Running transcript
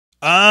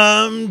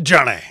I'm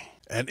Jonnay,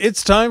 and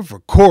it's time for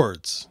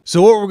chords.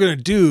 So what we're going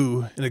to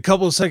do in a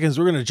couple of seconds,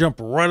 we're going to jump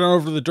right on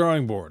over to the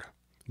drawing board.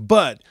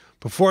 But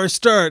before I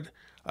start,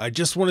 I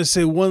just want to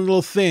say one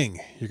little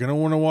thing. You're going to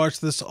want to watch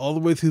this all the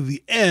way through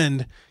the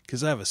end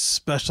because I have a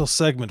special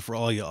segment for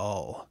all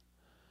y'all.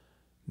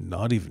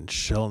 Not even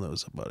Shell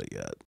knows about it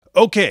yet.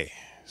 Okay,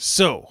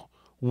 so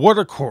what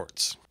are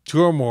chords?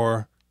 Two or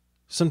more,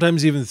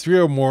 sometimes even three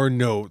or more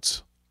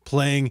notes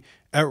playing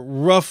at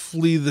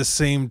roughly the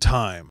same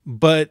time.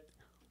 But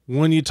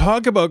when you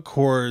talk about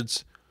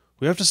chords,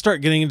 we have to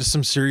start getting into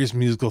some serious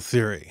musical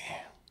theory.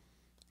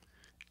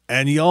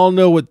 And y'all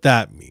know what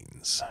that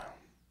means.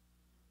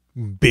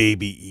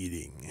 Baby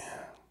eating.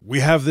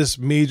 We have this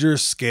major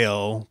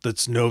scale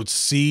that's notes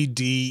C,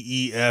 D,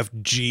 E, F,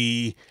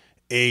 G,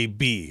 A,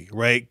 B,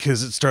 right?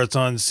 Because it starts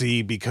on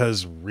C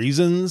because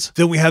reasons.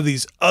 Then we have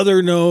these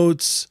other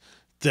notes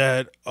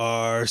that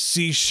are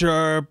C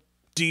sharp,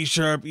 D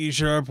sharp, E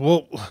sharp.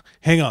 Well,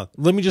 hang on.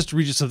 Let me just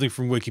read you something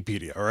from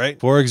Wikipedia, all right?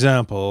 For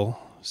example,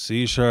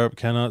 C sharp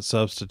cannot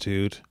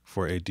substitute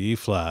for a D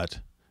flat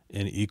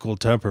in equal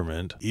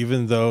temperament,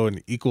 even though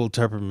in equal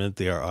temperament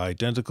they are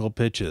identical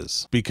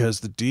pitches, because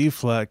the D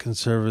flat can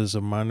serve as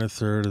a minor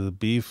third of the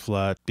B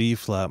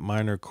flat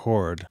minor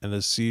chord, and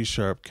the C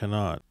sharp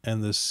cannot.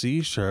 And the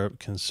C sharp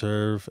can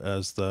serve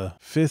as the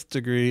fifth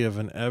degree of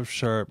an F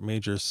sharp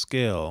major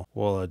scale,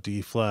 while a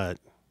D flat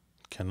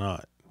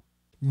cannot.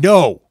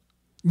 No!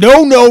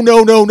 No, no,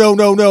 no, no, no,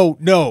 no, no,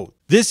 no.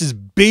 This is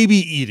baby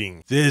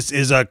eating. This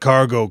is a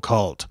cargo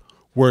cult.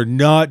 We're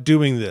not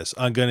doing this.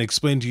 I'm going to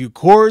explain to you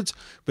chords,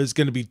 but it's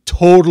going to be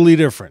totally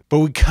different. But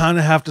we kind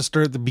of have to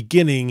start at the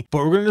beginning, but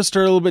we're going to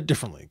start a little bit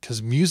differently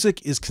because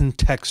music is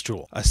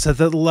contextual. I said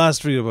that in the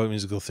last video about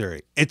musical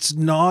theory. It's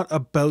not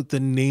about the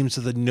names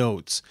of the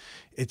notes.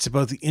 It's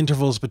about the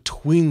intervals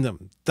between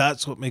them.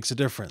 That's what makes a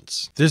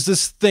difference. There's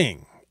this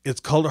thing. It's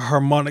called a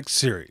harmonic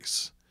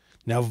series.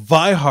 Now,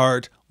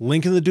 Weihart,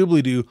 Link in the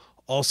Doobly-Doo,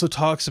 also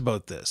talks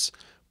about this.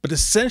 But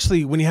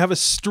essentially, when you have a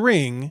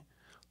string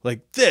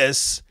like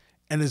this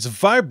and it's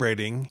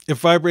vibrating, it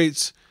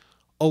vibrates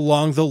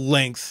along the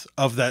length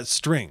of that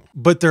string.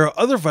 But there are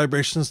other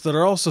vibrations that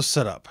are also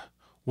set up.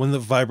 One that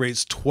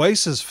vibrates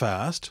twice as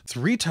fast,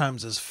 3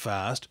 times as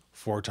fast,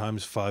 4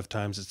 times, 5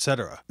 times,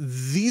 etc.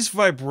 These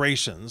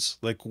vibrations,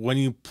 like when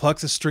you pluck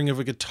the string of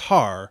a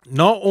guitar,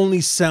 not only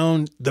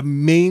sound the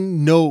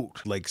main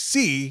note like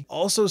C,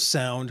 also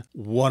sound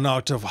 1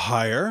 octave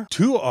higher,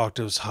 2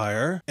 octaves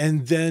higher,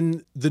 and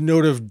then the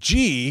note of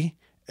G,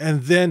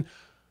 and then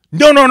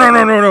no, no, no,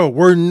 no, no, no.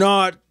 We're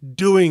not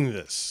doing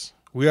this.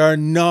 We are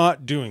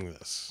not doing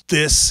this.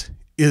 This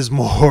is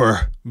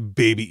more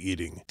baby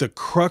eating. The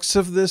crux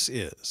of this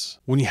is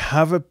when you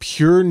have a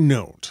pure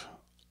note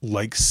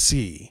like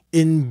C,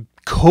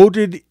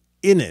 encoded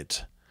in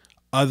it,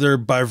 either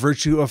by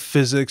virtue of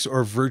physics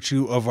or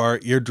virtue of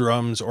our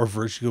eardrums or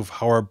virtue of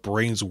how our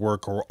brains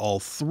work or all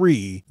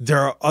three, there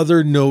are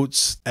other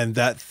notes, and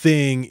that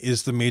thing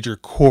is the major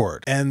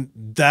chord. And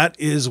that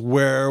is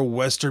where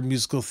Western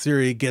musical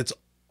theory gets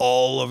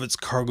all of its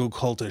cargo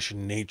cultish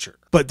nature.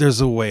 But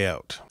there's a way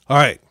out. All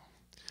right,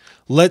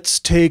 let's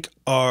take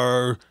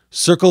our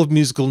circle of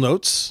musical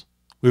notes.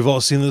 We've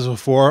all seen this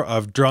before.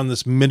 I've drawn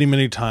this many,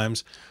 many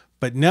times.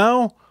 But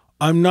now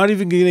I'm not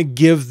even going to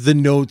give the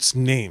notes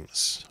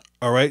names.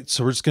 All right,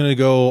 so we're just going to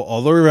go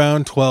all the way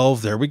around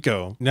 12. There we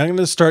go. Now I'm going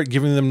to start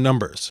giving them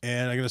numbers.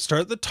 And I'm going to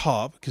start at the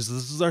top because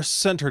this is our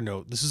center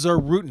note. This is our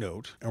root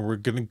note. And we're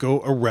going to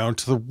go around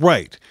to the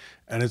right.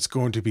 And it's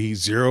going to be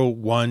 0,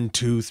 1,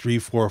 2, 3,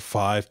 4,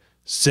 5,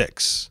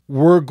 6.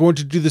 We're going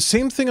to do the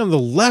same thing on the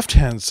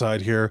left-hand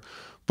side here,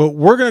 but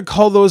we're going to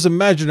call those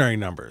imaginary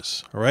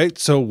numbers. All right,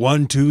 so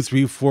 1, 2,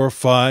 3, 4,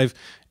 5,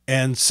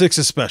 and 6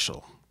 is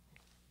special.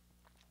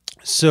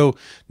 So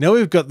now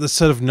we've got the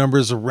set of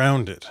numbers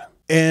around it,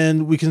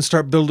 and we can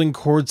start building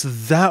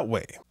chords that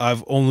way.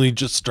 I've only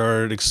just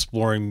started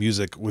exploring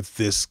music with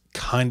this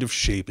kind of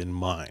shape in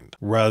mind.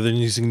 Rather than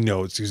using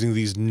notes, using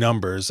these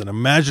numbers, an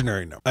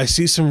imaginary number. I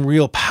see some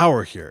real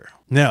power here.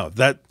 Now,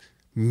 that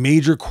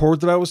major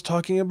chord that I was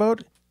talking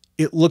about,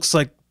 it looks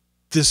like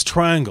this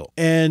triangle.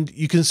 And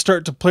you can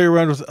start to play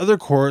around with other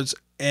chords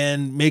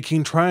and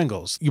making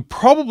triangles. You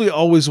probably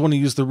always want to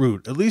use the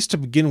root, at least to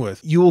begin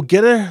with. You will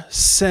get a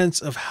sense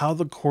of how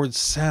the chord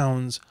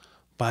sounds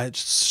by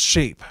its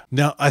shape.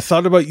 Now, I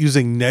thought about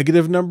using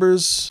negative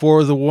numbers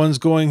for the ones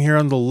going here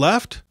on the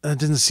left. That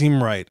didn't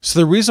seem right. So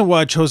the reason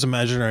why I chose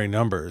imaginary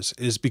numbers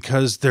is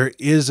because there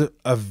is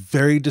a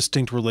very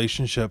distinct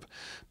relationship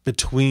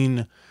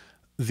between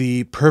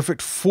the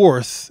perfect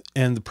fourth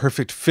and the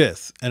perfect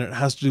fifth, and it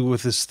has to do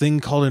with this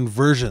thing called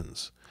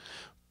inversions.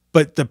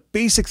 But the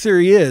basic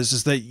theory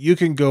is that you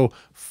can go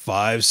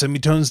 5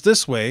 semitones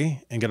this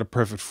way and get a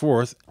perfect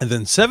fourth, and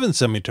then 7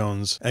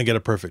 semitones and get a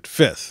perfect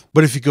fifth.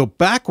 But if you go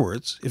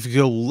backwards, if you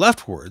go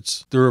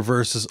leftwards, the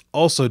reverse is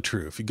also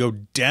true. If you go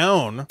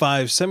down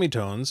 5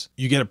 semitones,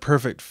 you get a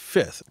perfect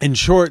fifth. In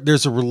short,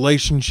 there's a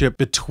relationship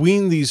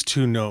between these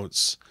two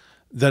notes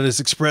that is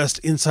expressed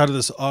inside of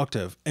this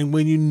octave. And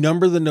when you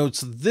number the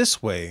notes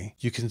this way,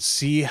 you can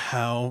see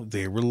how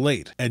they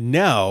relate. And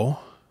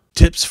now,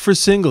 tips for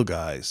single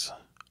guys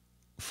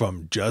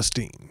from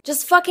Justine.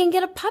 Just fucking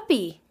get a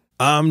puppy.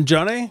 I'm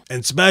Jonnay,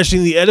 and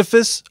smashing the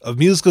edifice of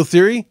musical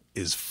theory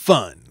is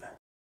fun.